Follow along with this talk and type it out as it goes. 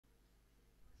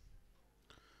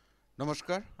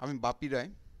নমস্কার, আমি বাপি রায়।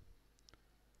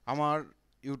 আমার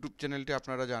ইউটিউব চ্যানেলটি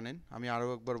আপনারা জানেন। আমি আরও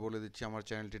একবার বলে দিচ্ছি, আমার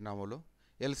চ্যানেলটির নাম হলো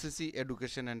এলসিসি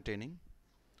এডুকেশন অ্যান্ড ট্রেনিং।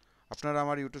 আপনারা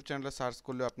আমার ইউটিউব চ্যানেলে সার্চ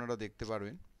করলে আপনারা দেখতে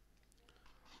পারবেন।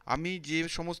 আমি যে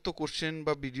সমস্ত কোশ্চেন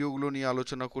বা ভিডিওগুলো নিয়ে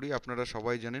আলোচনা করি আপনারা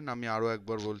সবাই জানেন। আমি আরও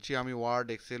একবার বলছি, আমি word,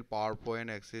 Excel, power point,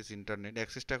 access, internet,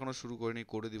 অ্যাক্সেসটা এখনও শুরু করিনি,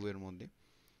 করে দিব এর মধ্যে।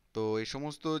 তো এই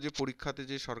সমস্ত যে পরীক্ষাতে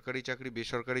যে সরকারি চাকরি,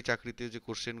 বেসরকারি চাকরিতে যে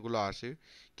কোশ্চেনগুলো আসে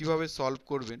কিভাবে সলভ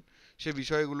করবেন সে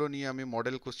বিষয়গুলো নিয়ে আমি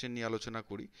মডেল কোশ্চেন নিয়ে আলোচনা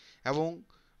করি। এবং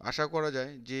আশা করা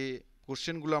যায় যে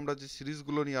কোশ্চেনগুলো আমরা যে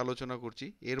সিরিজগুলো নিয়ে আলোচনা করছি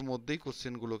এর মধ্যেই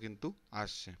কোশ্চেনগুলো কিন্তু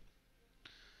আসছে।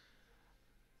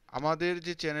 আমাদের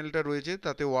যে চ্যানেলটা রয়েছে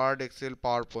তাতে ওয়ার্ড, এক্সেল,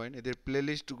 পাওয়ার পয়েন্ট এদের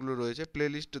প্লেলিস্টগুলো রয়েছে।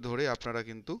 প্লেলিস্ট ধরে আপনারা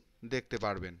কিন্তু দেখতে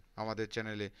পারবেন। আমাদের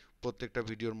চ্যানেলে প্রত্যেকটা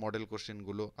ভিডিওর মডেল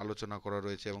কোশ্চেনগুলো আলোচনা করা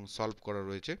রয়েছে এবং সলভ করা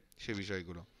রয়েছে সে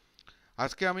বিষয়গুলো।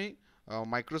 আজকে আমি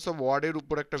মাইক্রোসফট ওয়ার্ডের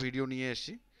উপর একটা ভিডিও নিয়ে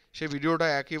এসেছি। সেই ভিডিওটা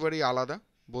একেবারেই আলাদা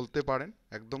বলতে পারেন,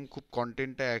 একদম খুব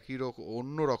কন্টেন্টটা একই রকম,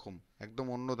 অন্য রকম, একদম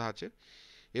অন্য ধাঁচের।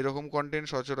 এরকম কন্টেন্ট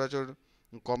সচরাচর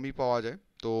কমই পাওয়া যায়।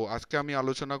 তো আজকে আমি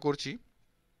আলোচনা করছি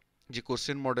যে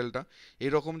কোশ্চেন মডেলটা।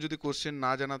 এরকম যদি কোশ্চেন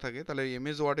না জানা থাকে তাহলে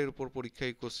এমএস ওয়ার্ডের উপর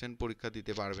পরীক্ষায় কোশ্চেন পরীক্ষা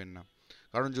দিতে পারবেন না,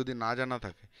 কারণ যদি না জানা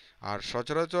থাকে। আর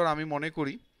সচরাচর আমি মনে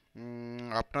করি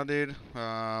আপনাদের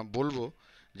বলবো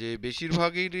যে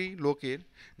বেশিরভাগই লোকের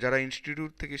যারা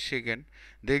ইনস্টিটিউট থেকে শেখেন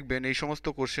দেখবেন এই সমস্ত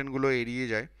কোশ্চেনগুলো এড়িয়ে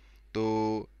যায়। তো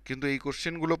কিন্তু এই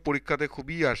কোশ্চেনগুলো পরীক্ষাতে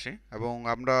খুবই আসে এবং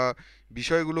আমরা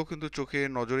বিষয়গুলো কিন্তু চোখে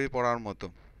নজরে পড়ার মতো।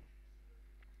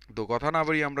 তো কথা না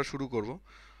বাড়িয়ে আমরা শুরু করব।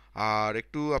 আর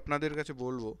একটু আপনাদের কাছে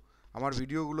বলবো, আমার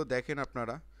ভিডিওগুলো দেখেন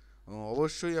আপনারা,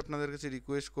 অবশ্যই আপনাদের কাছে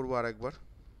রিকোয়েস্ট করবো আরেকবার,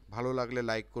 ভালো লাগলে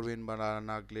লাইক করবেন বা না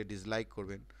লাগলে ডিসলাইক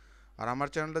করবেন। আর আমার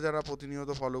চ্যানেলটা যারা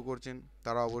প্রতিনিয়ত ফলো করছেন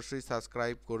তারা অবশ্যই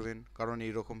সাবস্ক্রাইব করবেন, কারণ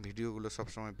এইরকম ভিডিওগুলো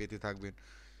সবসময় পেতে থাকবেন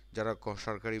যারা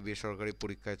সরকারি বেসরকারি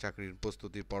পরীক্ষায় চাকরির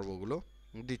প্রস্তুতির পর্বগুলো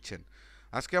দিচ্ছেন।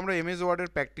 আজকে আমরা এমএস ওয়ার্ডের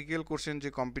প্র্যাকটিক্যাল কোশ্চেন, যে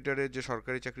কম্পিউটারের যে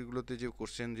সরকারি চাকরিগুলোতে যে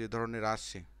কোশ্চেন যে ধরনের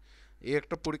আসছে, এই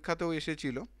একটা পরীক্ষাতেও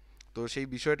এসেছিল। তো সেই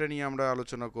বিষয়টা নিয়ে আমরা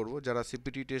আলোচনা করব। যারা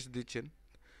সিপিটি টেস্ট দিচ্ছেন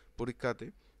পরীক্ষাতে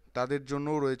তাদের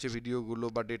জন্যও রয়েছে ভিডিওগুলো,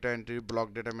 বা data entry, block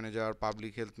data manager,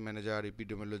 public health manager,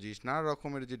 epidemiologist, নানা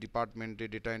রকমের যে ডিপার্টমেন্টে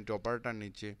ডেটা এন্ট্রি অপারেটর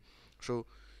নিচ্ছে। সো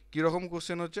কীরকম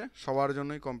কোশ্চেন হচ্ছে সবার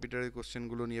জন্যই কম্পিউটারের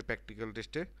কোশ্চেনগুলো নিয়ে প্র্যাকটিক্যাল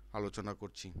টেস্টে আলোচনা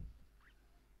করছি।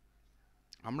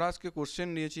 আমরা আজকে কোশ্চেন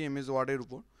নিয়েছি এমএস ওয়ার্ডের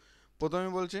উপর। প্রথমে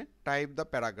বলছে টাইপ দ্য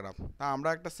প্যারাগ্রাফ। তা আমরা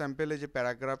একটা স্যাম্পেলে যে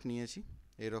প্যারাগ্রাফ নিয়েছি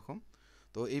এরকম।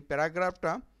 তো এই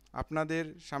প্যারাগ্রাফটা আপনাদের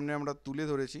সামনে আমরা তুলে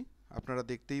ধরেছি, আপনারা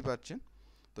দেখতেই পাচ্ছেন।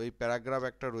 তো এই প্যারাগ্রাফ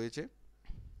একটা রয়েছে,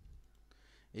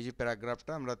 এই যে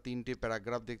প্যারাগ্রাফটা আমরা 3টে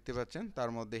প্যারাগ্রাফ দেখতে পাচ্ছেন, তার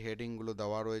মধ্যে হেডিংগুলো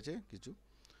দেওয়া রয়েছে কিছু।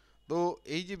 তো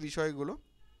এই যে বিষয়গুলো,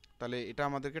 তাহলে এটা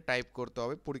আমাদেরকে টাইপ করতে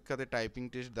হবে। পরীক্ষাতে টাইপিং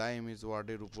টেস্ট দেয় এমএস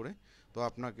ওয়ার্ডের উপরে। তো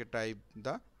আপনাকে টাইপ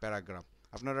দ্য প্যারাগ্রাফ,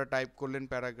 আপনারা টাইপ করলেন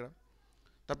প্যারাগ্রাফ।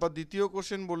 তারপর দ্বিতীয়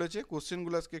কোশ্চেন বলেছে,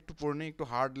 কোশ্চেনগুলো আজকে একটু পড়ে নিই, একটু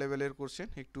হার্ড লেভেলের কোশ্চেন,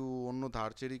 একটু অন্য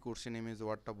ধাঁচেরই কোশ্চেন এমএস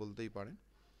ওয়ার্ডটা বলতেই পারেন।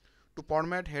 Two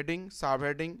format heading, sub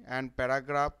heading and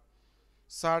paragraph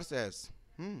search as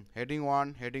heading 1,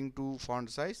 heading 2, font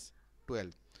size 12।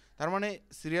 তার মানে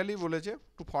সিরিয়ালি বলেছে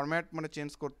টু ফরম্যাট মানে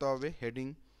চেঞ্জ করতে হবে,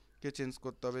 হেডিংকে চেঞ্জ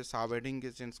করতে হবে, সাব হেডিংকে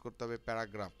চেঞ্জ করতে হবে,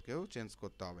 প্যারাগ্রাফকেও চেঞ্জ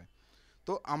করতে হবে।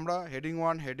 তো আমরা হেডিং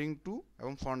 1, হেডিং 2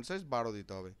 এবং ফন্ট সাইজ 12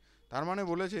 দিতে হবে। তার মানে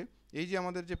বলেছে এই যে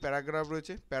আমাদের যে প্যারাগ্রাফ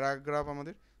রয়েছে, প্যারাগ্রাফ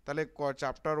আমাদের তাহলে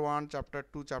চ্যাপ্টার 1, চ্যাপ্টার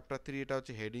 2, চ্যাপ্টার 3 এটা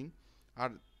হচ্ছে হেডিং।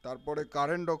 আর তারপরে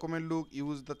current document look,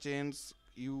 use the change,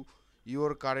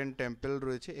 your current temple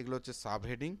রয়েছে, এগুলো হচ্ছে সাব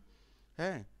হেডিং।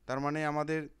 হ্যাঁ, তার মানে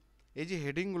আমাদের এই যে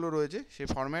হেডিংগুলো রয়েছে সে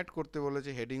ফরম্যাট করতে বলেছে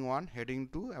হেডিং 1, হেডিং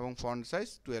 2 এবং ফন্ট সাইজ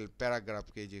 12,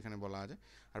 প্যারাগ্রাফকে এই যে এখানে বলা আছে।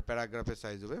 আর প্যারাগ্রাফের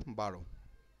সাইজ হবে 12।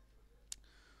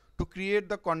 To create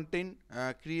the content,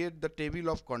 create the table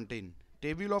of content,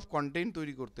 table of content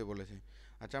তৈরি করতে বলেছে।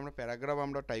 আচ্ছা, আমরা প্যারাগ্রাফ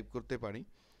আমরা টাইপ করতে পারি,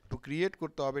 টু ক্রিয়েট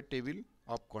করতে হবে table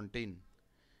of content.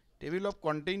 Table of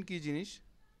content কী জিনিস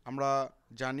আমরা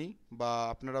জানি, বা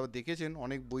আপনারা দেখেছেন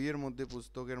অনেক বইয়ের মধ্যে,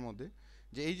 পুস্তকের মধ্যে,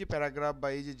 যে এই যে প্যারাগ্রাফ বা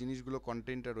এই যে জিনিসগুলো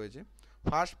কন্টেন্টটা রয়েছে,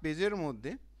 ফার্স্ট পেজের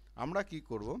মধ্যে আমরা কি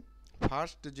করব,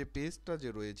 ফার্স্ট যে পেজটা যে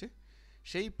রয়েছে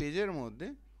সেই পেজের মধ্যে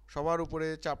সবার উপরে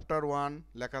চ্যাপ্টার 1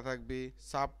 লেখা থাকবে,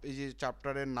 এই যে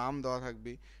চ্যাপ্টারের নাম দেওয়া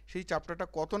থাকবে, সেই চ্যাপ্টারটা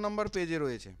কত নাম্বার পেজে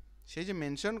রয়েছে সেই যে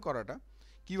মেনশন করাটা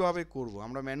কিভাবে করব।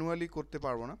 আমরা ম্যানুয়ালি করতে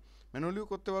পারবো না, ম্যানুয়ালিও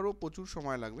করতে পারবো, প্রচুর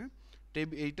সময় লাগবে।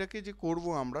 এইটাকে যে করব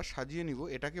আমরা সাজিয়ে নিব,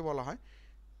 এটাকে বলা হয়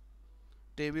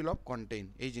টেবিল অফ কন্টেন্ট।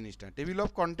 এই জিনিসটা টেবিল অফ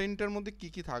কন্টেন্টের মধ্যে কি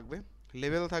কি থাকবে,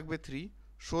 লেভেল থাকবে 3,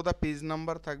 শো দ্য পেজ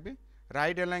নাম্বার থাকবে,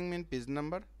 right alignment page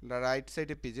number, right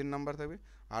সাইডে পেজের নাম্বার থাকবে,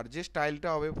 আর যে স্টাইলটা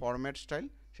হবে ফরম্যাট স্টাইল,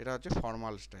 সেটা হচ্ছে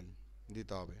ফর্মাল স্টাইল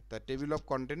দিতে হবে। তা টেবিল অফ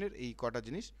কন্টেন্টের এই কটা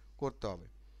জিনিস করতে হবে।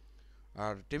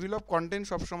 আর টেবিল অফ কন্টেন্ট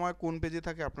সবসময় কোন পেজে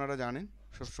থাকে আপনারা জানেন,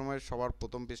 সবসময় সবার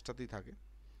প্রথম পেজটাতেই থাকে।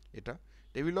 এটা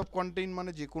টেবিল অফ কন্টেন্ট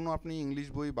মানে যে কোনো আপনি ইংলিশ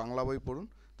বই বাংলা বই পড়ুন,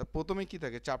 তার প্রথমে কি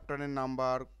থাকে, চ্যাপ্টারের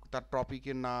নাম্বার, তার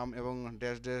টপিকের নাম এবং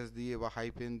ড্যাশ ড্যাশ দিয়ে বা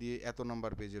হাইফেন দিয়ে এত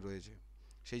নাম্বার পেজে রয়েছে,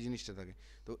 সেই জিনিসটা থাকে।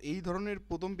 তো এই ধরনের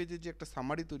প্রথম পেজে যে একটা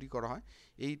সামারি তৈরি করা হয়,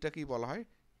 এইটাকেই বলা হয়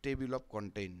টেবিল অফ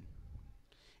কন্টেন্ট।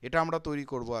 এটা আমরা তৈরি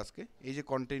করব আজকে। এই যে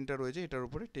কন্টেন্টটা রয়েছে এটার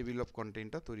উপরে টেবিল অফ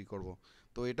কন্টেন্টটা তৈরি করব।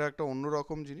 তো এটা একটা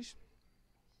অন্যরকম জিনিস।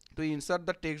 তো insert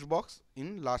the text box in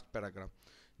last paragraph,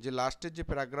 যে লাস্টের যে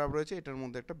প্যারাগ্রাফ রয়েছে এটার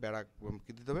মধ্যে একটা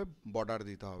কি দিতে হবে, বর্ডার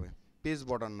দিতে হবে, পেজ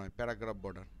বর্ডার নয়, paragraph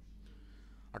border.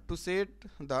 R two set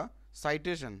the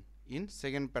citation in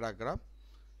second paragraph,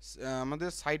 আমাদের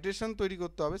সাইটেশন তৈরি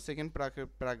করতে হবে সেকেন্ড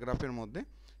প্যারাগ্রাফের মধ্যে।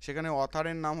 সেখানে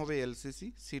অথারের নাম হবে এলসিসি,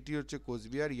 সিটি হচ্ছে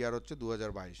কোচবিহার, ইয়ার হচ্ছে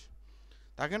 2022।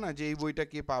 থাকে না যে এই বইটা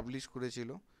কে পাবলিশ করেছিল,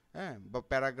 হ্যাঁ, বা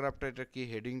প্যারাগ্রাফটা এটা কে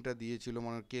হেডিংটা দিয়েছিল,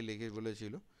 মানে কে লিখে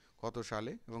বলেছিল, কত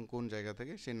সালে এবং কোন জায়গা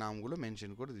থেকে, সেই নামগুলো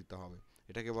মেনশন করে দিতে হবে।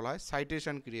 এটাকে বলা হয়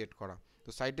সাইটেশন ক্রিয়েট করা। তো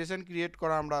সাইটেশন ক্রিয়েট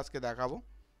করা আমরা আজকে দেখাবো,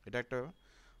 এটা একটা।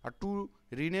 আর টু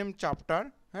রিনেম চ্যাপ্টার,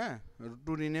 হ্যাঁ,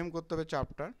 টু রিনেম করতে হবে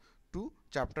chapter two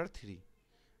chapter 3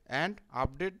 and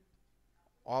update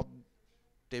of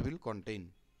table contain.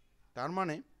 তার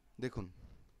মানে দেখুন,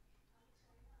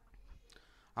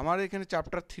 আমার এখানে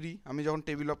চ্যাপ্টার 3 আমি যখন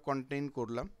টেবিল অফ কন্টেইন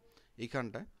করলাম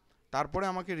এইখানটায়, তারপরে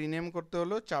আমাকে রিনেম করতে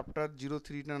হলো চ্যাপ্টার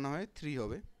 03টা না হয় 3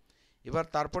 হবে। এবার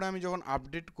তারপরে আমি যখন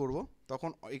আপডেট করব তখন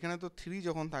এখানে তো 3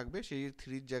 যখন থাকবে সেই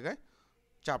 3-র জায়গায়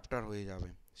চ্যাপ্টার হয়ে যাবে,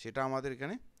 সেটা আমাদের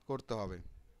এখানে করতে হবে।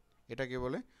 এটাকে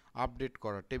বলে আপডেট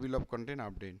করা, টেবিল অফ কন্টেন্ট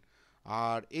আপডেট।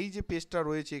 আর এই যে পেজটা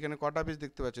রয়েছে এখানে কটা পেজ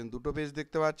দেখতে পাচ্ছেন, দুটো পেজ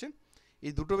দেখতে পাচ্ছেন।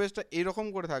 এই দুটো পেজটা এরকম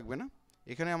করে থাকবে না,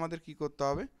 এখানে আমাদের কি করতে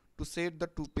হবে, two set the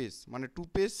two page, মানে টু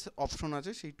পেজ অপশন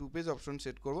আছে, সেই টু পেজ অপশন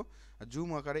সেট করব। আর জুম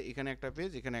আকারে এখানে একটা পেজ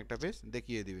এখানে একটা পেজ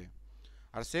দেখিয়ে দিবে।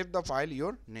 আর save the file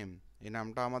your name, এই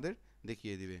নামটা আমাদের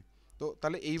দেখিয়ে দিবে। তো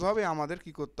তাহলে এইভাবে আমাদের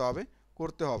কি করতে হবে,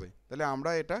 করতে হবে। তাহলে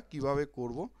আমরা এটা কিভাবে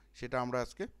করব সেটা আমরা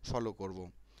আজকে ফলো করব।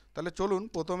 তাহলে চলুন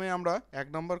প্রথমে আমরা 1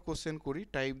 নম্বর কোশ্চেন করি,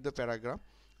 টাইপ দ্য প্যারাগ্রাফ।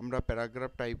 আমরা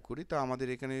প্যারাগ্রাফ টাইপ করি, তা আমাদের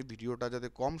এখানে ভিডিওটা যাতে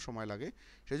কম সময় লাগে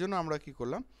সেই জন্য আমরা কি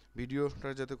করলাম, ভিডিওটা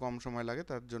যাতে কম সময় লাগে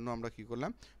তার জন্য আমরা কি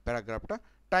করলাম, প্যারাগ্রাফটা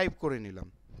টাইপ করে নিলাম।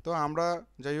 তো আমরা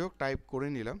যাই হোক টাইপ করে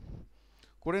নিলাম,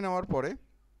 করে নেওয়ার পরে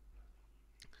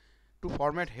টু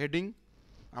ফরম্যাট হেডিং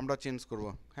আমরা চেঞ্জ করব।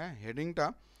 হ্যাঁ, হেডিংটা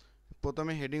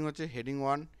প্রথমে হেডিং হচ্ছে হেডিং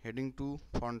 1, হেডিং 2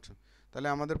 ফন্ট। তাহলে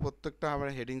আমাদের প্রত্যেকটা আমরা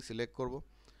হেডিং সিলেক্ট করব,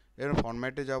 এর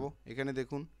ফরম্যাটে যাব, এখানে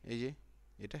দেখুন এই যে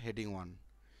এটা হেডিং 1,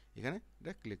 এখানে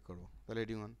এটা ক্লিক করব, তাহলে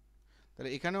হেডিং 1। তাহলে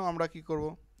এখানেও আমরা কি করব,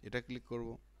 এটা ক্লিক করব,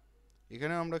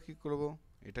 এখানেও আমরা কি করব,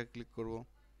 এটা ক্লিক করব।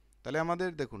 তাহলে আমাদের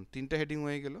দেখুন 3টা হেডিং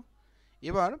হয়ে গেল।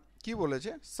 এবার কি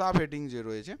বলেছে, সাব হেডিং যে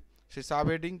রয়েছে সেই সাব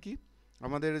হেডিং কি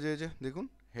আমাদের যে দেখুন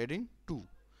হেডিং 2,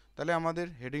 তাহলে আমাদের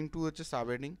হেডিং 2 হচ্ছে সাব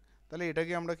হেডিং। তাহলে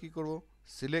এটাকে আমরা কি করব,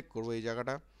 সিলেক্ট করব এই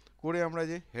জায়গাটা করে, আমরা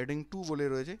যে হেডিং 2 বলে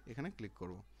রয়েছে এখানে ক্লিক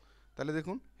করব। তাহলে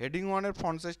দেখুন হেডিং 1-এর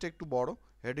ফন্ট সাইজটা একটু বড়,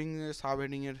 হেডিং সাব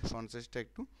হেডিংয়ের ফন্ট সাইজটা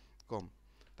একটু কম,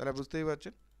 তাহলে বুঝতেই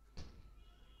পারছেন।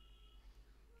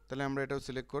 তাহলে আমরা এটাও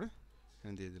সিলেক্ট করে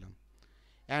এখানে দিয়ে দিলাম।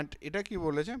 অ্যান্ড এটা কি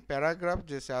বলেছে, প্যারাগ্রাফ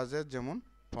যে সাইজের যেমন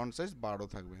ফন্ট সাইজ 12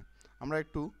 থাকবে। আমরা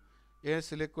একটু এ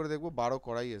সিলেক্ট করে দেখব 12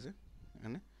 করাই আছে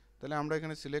এখানে। তাহলে আমরা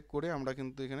এখানে সিলেক্ট করে আমরা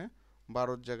কিন্তু এখানে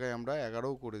 12-র জায়গায় আমরা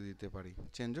 11ও করে দিতে পারি,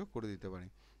 চেঞ্জও করে দিতে পারি।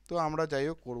 তো আমরা যাই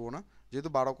হোক করবো না, যেহেতু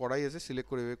 12 করাই আছে, সিলেক্ট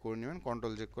করে এভাবে করে নেবেন,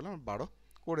 কন্ট্রোল চেক করলাম 12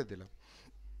 করে দিলাম।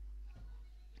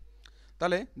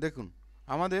 তাহলে দেখুন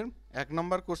আমাদের 1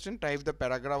 নম্বর কোশ্চেন টাইপ দ্য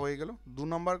প্যারাগ্রাফ হয়ে গেল। 2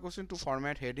 নম্বর question two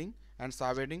format heading and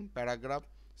sub heading paragraph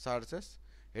searches,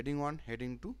 heading 1 heading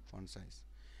 2 font size.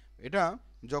 এটা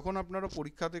যখন আপনারা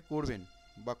পরীক্ষাতে করবেন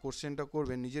বা কোশ্চেনটা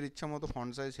করবেন, নিজের ইচ্ছা মতো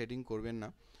ফন্ট সাইজ হেডিং করবেন না,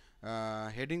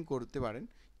 হেডিং করতে পারেন,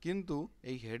 কিন্তু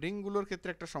এই হেডিংগুলোর ক্ষেত্রে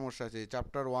একটা সমস্যা আছে।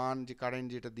 চ্যাপ্টার 1 যে কারেন্ট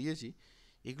যেটা দিয়েছি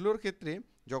এগুলোর ক্ষেত্রে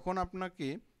যখন আপনাকে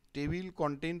টেবিল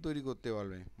কন্টেন্ট তৈরি করতে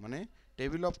বলবে, মানে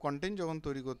টেবিল অফ কন্টেন্ট যখন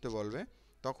তৈরি করতে বলবে,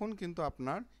 তখন কিন্তু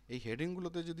আপনার এই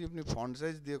হেডিংগুলোতে যদি আপনি ফন্ট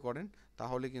সাইজ দিয়ে করেন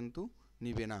তাহলে কিন্তু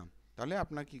নিবে না। তাহলে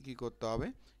আপনাকে কী করতে হবে,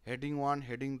 হেডিং 1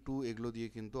 হেডিং 2 এগুলো দিয়ে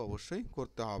কিন্তু অবশ্যই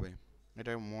করতে হবে,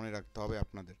 এটা মনে রাখতে হবে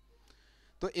আপনাদের।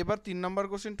 তো এবার 3 নম্বর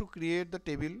question to create the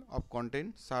table of content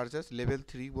search as level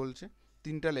 3 বলছে।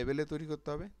 3টা লেভেলে তৈরি করতে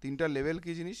হবে। 3টা লেভেল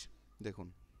কী জিনিস দেখুন,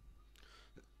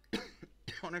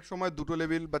 অনেক সময় 2টো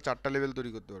লেভেল বা 4টা লেভেল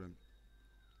তৈরি করতে পারেন।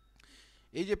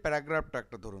 এই যে প্যারাগ্রাফটা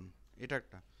একটা ধরুন, এটা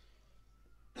একটা,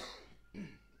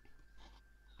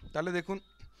 তাহলে দেখুন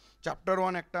চ্যাপ্টার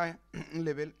 1 একটা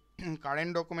লেভেল,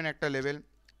 কারেন্ট ডকুমেন্ট একটা লেভেল,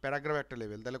 প্যারাগ্রাফ একটা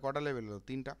লেভেল, তাহলে কটা লেভেল হলো,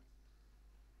 3টা।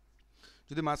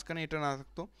 যদি মাঝখানে এটা না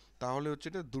থাকতো তাহলে হচ্ছে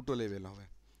এটা 2টো লেভেল হবে।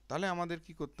 তাহলে আমাদের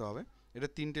কি করতে হবে, এটা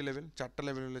 3টে লেভেল, 4টা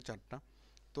লেভেল হলে 4টা।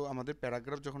 তো আমাদের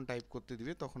প্যারাগ্রাফ যখন টাইপ করতে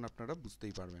দিবে তখন আপনারা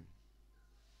বুঝতেই পারবেন।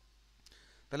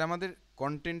 তাহলে আমাদের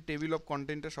কন্টেন্ট, টেবিল অফ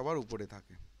কন্টেন্টটা সবার উপরে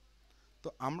থাকে। তো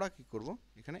আমরা কি করব,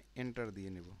 এখানে এন্টার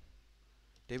দিয়ে নেব।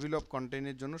 টেবিল অফ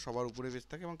কন্টেন্টের জন্য সবার উপরে পেজ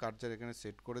থাকে এবং কার্সার এখানে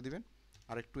সেট করে দিবেন,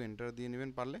 আর একটু এন্টার দিয়ে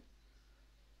নেবেন পারলে।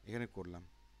 এখানে করলাম।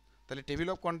 তাহলে টেবিল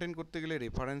অফ কন্টেন্ট করতে গেলে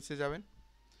রেফারেন্সে যাবেন।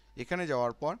 এখানে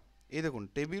যাওয়ার পর এই দেখুন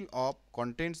টেবিল অফ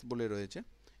কন্টেন্টস বলে রয়েছে,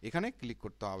 এখানে ক্লিক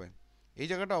করতে হবে। এই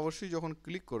জায়গাটা অবশ্যই যখন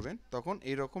ক্লিক করবেন তখন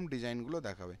এই রকম ডিজাইনগুলো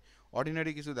দেখাবে,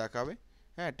 অর্ডিনারি কিছু দেখাবে,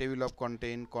 হ্যাঁ, টেবিল অফ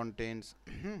কন্টেন্ট, কন্টেন্টস,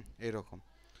 এরকম।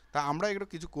 তা আমরা এগুলো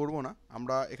কিছু করব না,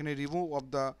 আমরা এখানে রিমুভ অফ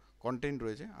দ্য কন্টেন্ট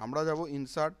রয়েছে, আমরা যাব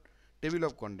ইনসার্ট টেবিল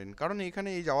অফ কন্টেন্ট। কারণ এখানে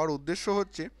এই যাওয়ার উদ্দেশ্য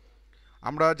হচ্ছে,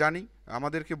 আমরা জানি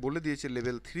আমাদেরকে বলে দিয়েছে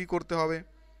লেভেল 3 করতে হবে,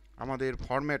 আমাদের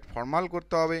ফরম্যাট ফর্মাল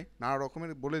করতে হবে, নানা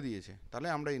রকমের বলে দিয়েছে। তাহলে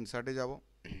আমরা ইনসার্টে যাব,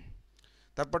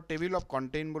 তারপর টেবিল অফ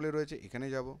কন্টেন্ট বলে রয়েছে, এখানে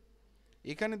যাব।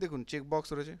 এখানে দেখুন চেকবক্স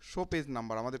রয়েছে, শো পেজ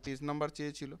নাম্বার, আমাদের পেজ নাম্বার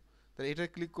চেয়েছিল, তাহলে এটা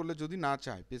ক্লিক করলে যদি না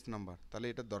চায় পেজ নাম্বার তাহলে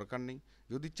এটার দরকার নেই,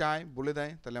 যদি চায় বলে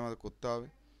দেয় তাহলে আমাদের করতে হবে।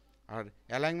 আর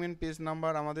অ্যালাইনমেন্ট পেজ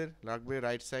নাম্বার আমাদের লাগবে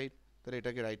রাইট সাইড, তাহলে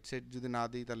এটাকে রাইট সাইড যদি না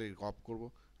দিই তাহলে অফ করব,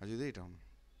 আর যদি এটা না।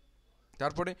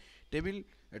 তারপরে টেবিল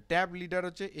ট্যাব লিডার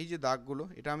হচ্ছে এই যে দাগগুলো,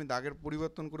 এটা আমি দাগের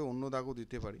পরিবর্তন করে অন্য দাগও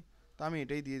দিতে পারি, তা আমি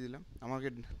এটাই দিয়ে দিলাম, আমাকে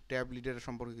ট্যাব লিডারের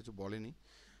সম্পর্কে কিছু বলেনি।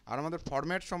 আর আমাদের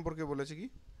ফরম্যাট সম্পর্কে বলেছে কি,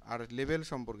 আর লেভেল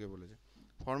সম্পর্কে বলেছে।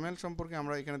 ফর্ম্যাল সম্পর্কে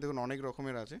আমরা এখানে দেখুন অনেক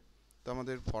রকমের আছে, তো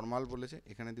আমাদের ফর্মাল বলেছে,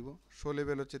 এখানে দিব। শো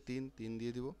লেভেল হচ্ছে 3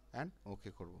 দিয়ে দিব, অ্যান্ড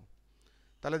ওকে করব।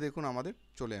 তাহলে দেখুন আমাদের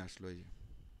চলে আসলো এই যে,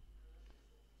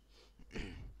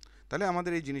 তাহলে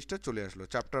আমাদের এই জিনিসটা চলে আসলো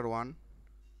চ্যাপ্টার 1,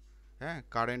 হ্যাঁ,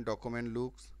 কারেন্ট ডকুমেন্ট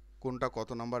লুকস, কোনটা কত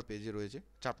নাম্বার পেজে রয়েছে।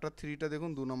 চ্যাপ্টার 3টা দেখুন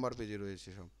 2 নম্বর পেজে রয়েছে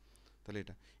সব। তাহলে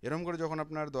এটা এরকম করে যখন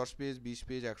আপনার 10 পেজ, 20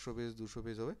 পেজ, 100 পেজ, 200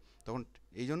 পেজ হবে, তখন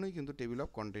এই জন্যই কিন্তু টেবিল অফ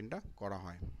কন্টেন্টটা করা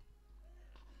হয়।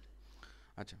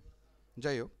 আচ্ছা,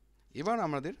 যাই হোক, এবার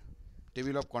আমাদের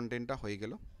টেবিল অফ কন্টেন্টটা হয়ে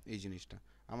গেল। এই জিনিসটা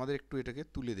আমাদের একটু এটাকে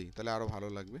তুলে দিই, তাহলে আরও ভালো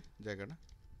লাগবে জায়গাটা।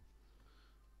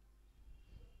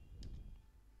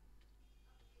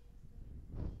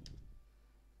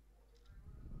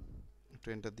 একটু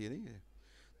এন্টার দিয়ে দিই,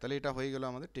 তাহলে এটা হয়ে গেল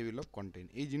আমাদের টেবিল অফ কন্টেন্ট।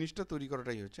 এই জিনিসটা তৈরি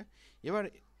করাটাই হচ্ছে। এবার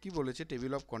কি বলেছে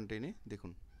টেবিল অফ কন্টেন্টে,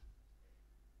 দেখুন,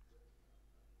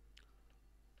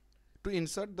 to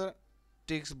insert the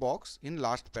text box in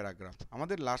last paragraph.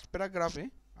 আমাদের লাস্ট প্যারাগ্রাফে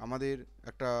আমাদের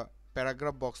একটা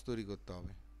প্যারাগ্রাফ বক্স তৈরি করতে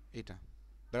হবে। এটা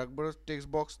প্যারাগ্রাফ টেক্সট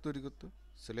বক্স তৈরি করতে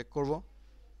সিলেক্ট করব,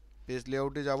 পেজ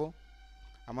লেআউটে যাব,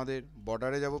 আমাদের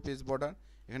বর্ডারে যাব, পেজ বর্ডার,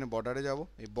 এখানে বর্ডারে যাব,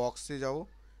 এই বক্সে যাব,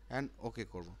 অ্যান্ড ওকে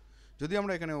করব। যদি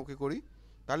আমরা এখানে ওকে করি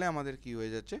তাহলে আমাদের কি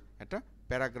হয়ে যাচ্ছে, একটা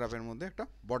প্যারাগ্রাফের মধ্যে একটা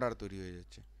বর্ডার তৈরি হয়ে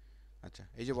যাচ্ছে। আচ্ছা,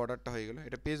 এই যে বর্ডারটা হয়ে গেল,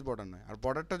 এটা পেজ বর্ডার নয়। আর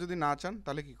বর্ডারটা যদি না চান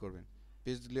তাহলে কি করবেন,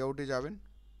 পেজ লেআউটে যাবেন,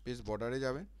 পেজ বর্ডারে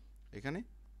যাবেন, এখানে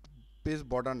পেজ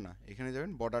বর্ডার না, এখানে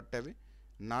যাবেন বর্ডার ট্যাবে,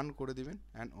 নান করে দিবেন,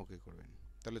 অ্যান্ড ওকে করবেন,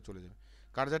 তাহলে চলে যাবে।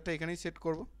 কার্সারটা এখানেই সেট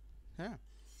করব, হ্যাঁ,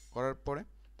 করার পরে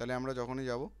তাহলে আমরা যখনই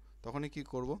যাব তখনই কি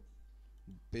করব,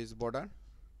 পেজ বর্ডার,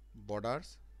 বর্ডার্স,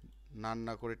 নান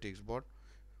না করে টেক্সট বর্ড,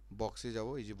 বক্সে যাব,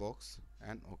 এই যে বক্স,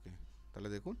 অ্যান্ড ওকে, তাহলে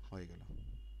দেখুন হয়ে গেল।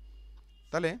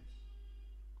 তাহলে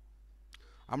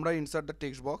আমরা insert the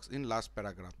text box in last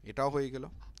paragraph, এটাও হয়ে গেল,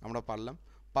 আমরা পারলাম।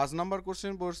 5 নাম্বার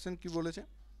কোশ্চেন কি বলেছে,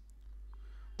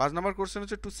 5 নাম্বার কোশ্চেন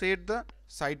হচ্ছে two set the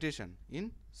citation in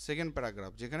second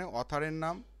paragraph, যেখানে অথারের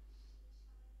নাম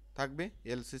থাকবে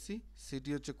এলসিসি, সিটি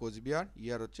হচ্ছে কোচবিহার,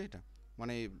 ইয়ার হচ্ছে এটা,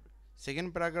 মানে সেকেন্ড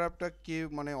প্যারাগ্রাফটা কে,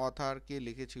 মানে অথার কে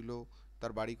লিখেছিল,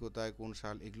 তার বাড়ি কোথায়, কোন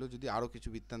সাল, এগুলো যদি আরও কিছু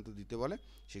বৃত্তান্ত দিতে বলে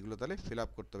সেগুলো তাহলে ফিল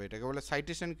আপ করতে হবে। এটাকে বলে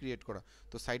সাইটেশন ক্রিয়েট করা।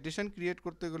 তো সাইটেশন ক্রিয়েট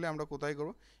করতে গেলে আমরা কোথায়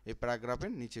করব, এই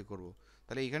প্যারাগ্রাফের নিচে করব।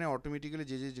 তাহলে এখানে অটোমেটিক্যালি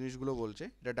যে যে জিনিসগুলো বলছে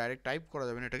এটা ডাইরেক্ট টাইপ করা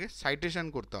যাবে না, এটাকে সাইটেশন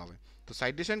করতে হবে। তো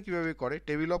সাইটেশন কীভাবে করে,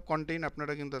 টেবিল অফ কন্টেন্ট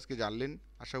আপনারা কিন্তু আজকে জানলেন,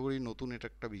 আশা করি নতুন এটা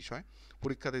একটা বিষয়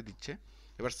পরীক্ষাতে দিচ্ছে।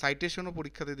 এবার সাইটেশনও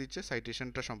পরীক্ষাতে দিচ্ছে,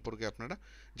 সাইটেশনটা সম্পর্কে আপনারা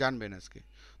জানবেন আজকে।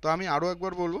 তো আমি আরও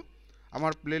একবার বলবো,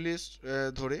 আমার প্লেলিস্ট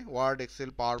ধরে ওয়ার্ড, এক্সেল,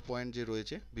 পাওয়ার পয়েন্ট যে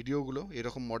রয়েছে ভিডিওগুলো,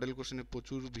 এরকম মডেল কোশ্চেনের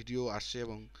প্রচুর ভিডিও আসছে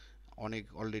এবং অনেক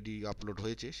অলরেডি আপলোড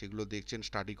হয়েছে, সেগুলো দেখছেন,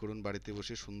 স্টাডি করুন বাড়িতে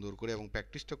বসে সুন্দর করে এবং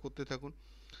প্র্যাকটিসটা করতে থাকুন।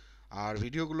 আর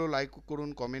ভিডিওগুলো লাইক করুন,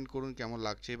 কমেন্ট করুন কেমন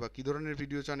লাগছে বা কী ধরনের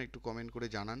ভিডিও চান একটু কমেন্ট করে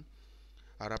জানান।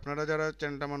 আর আপনারা যারা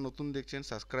চ্যানেলটা আমার নতুন দেখছেন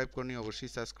সাবস্ক্রাইব করেনি,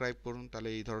 অবশ্যই সাবস্ক্রাইব করুন, তাহলে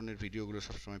এই ধরনের ভিডিওগুলো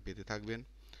সবসময় পেতে থাকবেন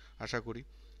আশা করি।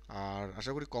 আর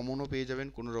আশা করি কমনও পেয়ে যাবেন,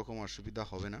 কোনো রকম অসুবিধা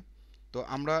হবে না। তো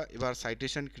আমরা এবার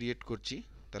সাইটেশন ক্রিয়েট করছি,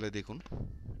 তাহলে দেখুন।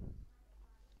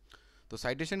 তো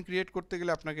সাইটেশন ক্রিয়েট করতে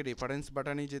গেলে আপনাকে রেফারেন্স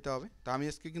বাটনেই যেতে হবে। তা আমি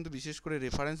আজকে কিন্তু বিশেষ করে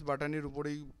রেফারেন্স বাটনের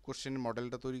উপরেই কোশ্চেন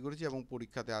মডেলটা তৈরি করেছি এবং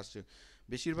পরীক্ষাতে আসছে।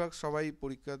 বেশিরভাগ সবাই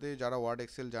পরীক্ষাতে যারা ওয়ার্ড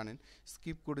এক্সেল জানেন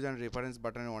স্কিপ করে যান রেফারেন্স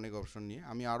বাটনের অনেক অপশন নিয়ে।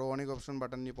 আমি আরও অনেক অপশন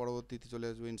বাটন নিয়ে পরবর্তীতে চলে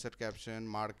আসবো। Insert caption,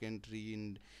 mark entry,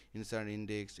 insert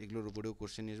index, এগুলোর উপরেও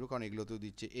কোশ্চেন নিয়ে আসবো, কারণ এগুলোতেও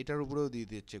দিচ্ছে, এটার উপরেও দিয়ে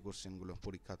দিচ্ছে কোশ্চেনগুলো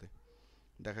পরীক্ষাতে,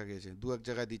 দেখা গিয়েছে দু এক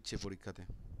জায়গায় দিচ্ছে পরীক্ষাতে।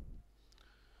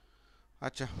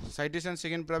 আচ্ছা, সাইটেশন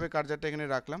সেকেন্ড প্যারাবে কার্জারটা এখানে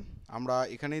রাখলাম। আমরা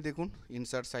এখানেই দেখুন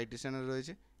ইনসার্ট সাইটেশনে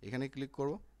রয়েছে, এখানে ক্লিক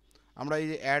করব। আমরা এই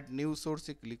যে অ্যাড নিউ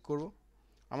সোর্সে ক্লিক করব।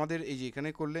 আমাদের এই যে এখানে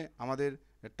করলে আমাদের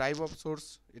টাইপ অফ সোর্স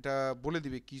এটা বলে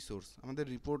দিবে কি সোর্স। আমাদের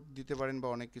রিপোর্ট দিতে পারেন বা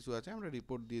অনেক কিছু আছে, আমরা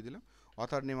রিপোর্ট দিয়ে দিলাম।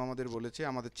 অথার নেম আমাদের বলেছে,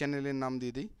 আমাদের চ্যানেলের নাম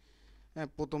দিয়ে দিই। হ্যাঁ,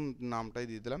 প্রথম নামটাই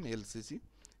দিয়ে দিলাম এলসিসি।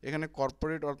 এখানে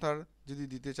কর্পোরেট অথার যদি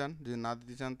দিতে চান, যদি না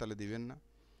দিতে চান তাহলে দিবেন না।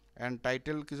 অ্যান্ড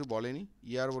টাইটেল কিছু বলেনি,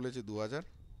 ইয়ার বলেছে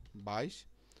 2022,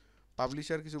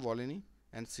 পাবলিশার কিছু বলেনি,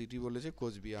 অ্যান্ড সিটি বলেছে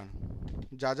কোচবিহার।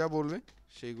 যা যা বলবে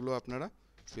সেইগুলো আপনারা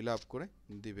ফিল আপ করে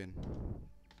দিবেন।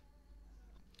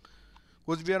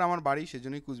 কোচবিহার আমার বাড়ি,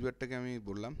 সেজন্যই কোচবিহারটাকে আমি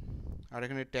বললাম। আর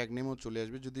এখানে ট্যাগ নেমও চলে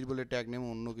আসবে, যদি বলে ট্যাগ নেম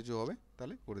অন্য কিছু হবে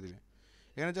তাহলে করে দিবে।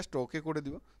 এখানে জাস্ট ওকে করে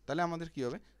দিব, তাহলে আমাদের কি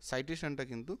হবে, সাইটেশনটা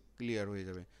কিন্তু ক্লিয়ার হয়ে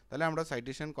যাবে। তাহলে আমরা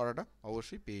সাইটেশন করাটা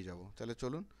অবশ্যই পেয়ে যাব। তাহলে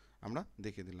চলুন আমরা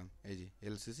দেখে দিলাম। এই যে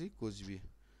এলসিসি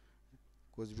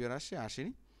কোচবিহার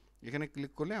আসেনি। এখানে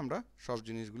ক্লিক করলে আমরা সব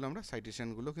জিনিসগুলো, আমরা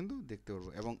সাইটেশনগুলো কিন্তু দেখতে পারবো।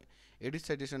 এবং এডিট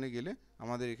সাইটেশনে গেলে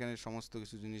আমাদের এখানে সমস্ত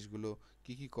কিছু জিনিসগুলো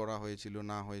কি কি করা হয়েছিল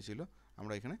না হয়েছিল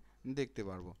আমরা এখানে দেখতে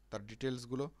পারবো, তার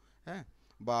ডিটেলসগুলো। হ্যাঁ,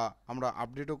 বা আমরা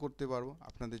আপডেটও করতে পারবো,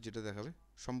 আপনাদের যেটা দেখাবে।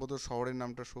 সম্ভবত শহরের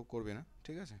নামটা শো করবে না,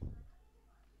 ঠিক আছে,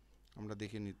 আমরা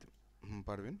দেখে নিতে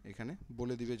পারবেন। এখানে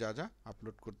বলে দিবে যা যা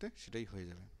আপলোড করতে, সেটাই হয়ে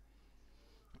যাবে।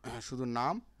 শুধু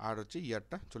নাম আর হচ্ছে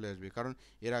ইয়ারটা চলে আসবে, কারণ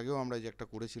এর আগেও আমরা যে একটা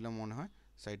করেছিলাম মনে হয়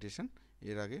সাইটেশন,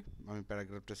 এর আগে আমি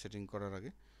প্যারাগ্রাফটা সেটিং করার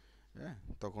আগে, হ্যাঁ,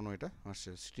 তখনও এটা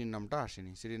আসছে, সিটির নামটা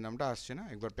আসেনি, সিটির নামটা আসছে না,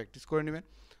 একবার প্র্যাকটিস করে নেবেন।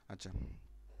 আচ্ছা,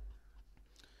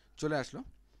 চলে আসলো।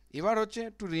 এবার হচ্ছে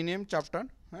টু রিনেম চ্যাপ্টার,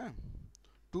 হ্যাঁ,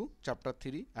 two chapter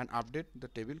 3 and update the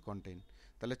table content.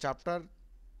 তাহলে চ্যাপ্টার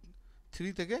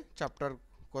 3 থেকে চ্যাপ্টার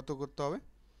কত করতে হবে,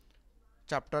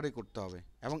 চ্যাপ্টারে করতে হবে।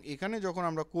 এবং এখানে যখন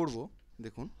আমরা করব,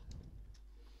 দেখুন,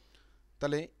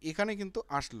 তাহলে এখানে কিন্তু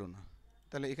আসলো না,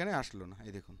 তাহলে এখানে আসলো না,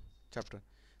 এই দেখুন চ্যাপ্টার।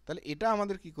 তাহলে এটা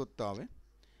আমাদের কি করতে হবে,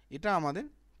 এটা আমাদের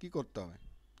কি করতে হবে,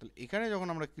 তাহলে এখানে যখন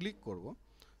আমরা ক্লিক করব,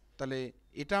 তাহলে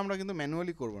এটা আমরা কিন্তু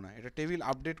ম্যানুয়ালি করব না, এটা টেবিল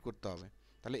আপডেট করতে হবে।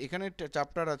 তাহলে এখানে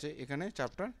চ্যাপ্টার আছে, এখানে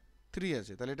চ্যাপ্টার 3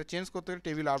 আছে, তাহলে এটা চেঞ্জ করতে গেলে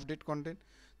টেবিল আপডেট কন্টেন্ট।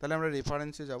 তাহলে আমরা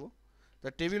রেফারেন্সে যাব, তা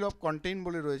টেবিল অফ কন্টেন্ট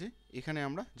বলে রয়েছে, এখানে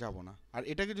আমরা যাব না। আর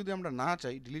এটাকে যদি আমরা না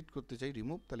চাই, ডিলিট করতে চাই,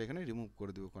 রিমুভ, তাহলে এখানে রিমুভ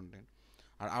করে দেবো কন্টেন্ট।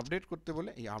 আর আপডেট করতে বলে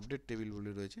এই আপডেট টেবিল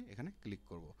বলে রয়েছে, এখানে ক্লিক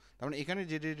করব। তার মানে এখানে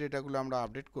যে ডেটাগুলো আমরা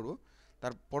আপডেট করব,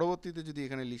 তার পরবর্তীতে যদি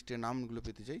এখানে লিস্টের নামগুলো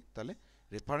পেতে চাই, তাহলে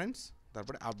রেফারেন্স,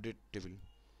 তারপরে আপডেট টেবিল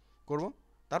করব।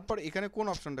 তারপর এখানে কোন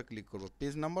অপশনটা ক্লিক করব,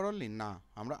 পেজ নাম্বার অনলি, না,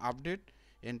 আমরা আপডেট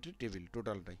এন্ট্রি টেবিল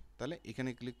টোটালটাই। তাহলে এখানে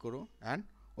ক্লিক করব অ্যান্ড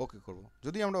ওকে করব।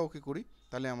 যদি আমরা ওকে করি,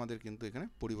 তাহলে আমাদের কিন্তু এখানে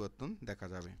পরিবর্তন দেখা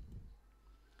যাবে।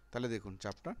 তাহলে দেখুন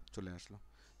চ্যাপ্টার চলে আসলো।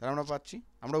 তাহলে আমরা পাচ্ছি,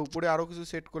 আমরা উপরে আরও কিছু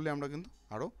সেট করলে আমরা কিন্তু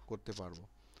আরও করতে পারবো।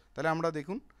 তাহলে আমরা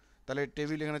দেখুন, তাহলে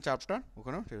টেবিল এখানে চ্যাপ্টার,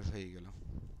 ওখানেও টেবিল হয়ে গেল।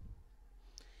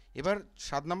 এবার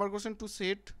 7 নম্বর question, two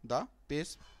set the page,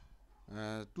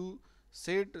 two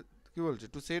set, কী বলছে,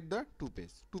 two set the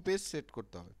two page set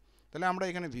করতে হবে। তাহলে আমরা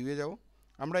এখানে ভিউয়ে যাব,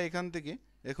 আমরা এখান থেকে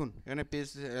দেখুন এখানে পেজ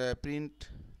প্রিন্ট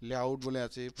লেআউট বলে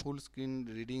আছে, ফুল স্ক্রিন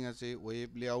রিডিং আছে, ওয়েব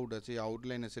লেআউট আছে,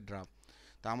 আউটলাইন আছে, ড্রাফট।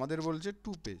 তা আমাদের বলছে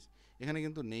 2 পেজ, এখানে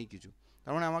কিন্তু নেই কিছু।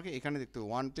 তার মানে আমাকে এখানে দেখতে হবে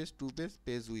 1 পেজ, 2 পেজ,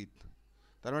 পেজ উইথ,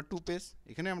 তার মানে 2 পেজ।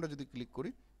 এখানে আমরা যদি ক্লিক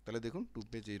করি, তাহলে দেখুন 2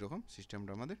 পেজ এইরকম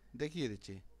সিস্টেমটা আমাদের দেখিয়ে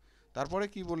দিচ্ছে। তারপরে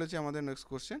কি বলেছে আমাদের নেক্সট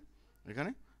কোশ্চেন,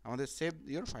 এখানে আমাদের save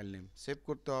your file name, save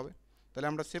করতে হবে। তাহলে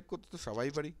আমরা সেভ করতে তো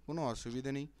সবাই পারি, কোনো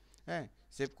অসুবিধে নেই। হ্যাঁ,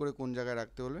 সেভ করে কোন জায়গায়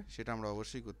রাখতে বলবে সেটা আমরা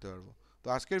অবশ্যই করতে পারবো। তো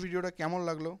আজকের ভিডিওটা কেমন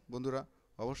লাগলো বন্ধুরা,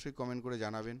 অবশ্যই কমেন্ট করে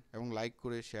জানাবেন এবং লাইক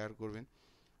করে শেয়ার করবেন।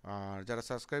 আর যারা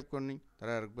সাবস্ক্রাইব করেননি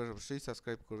তারা একবার অবশ্যই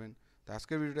সাবস্ক্রাইব করবেন। তো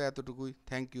আজকের ভিডিওটা এতটুকুই,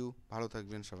 থ্যাংক ইউ, ভালো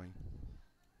থাকবেন সবাই।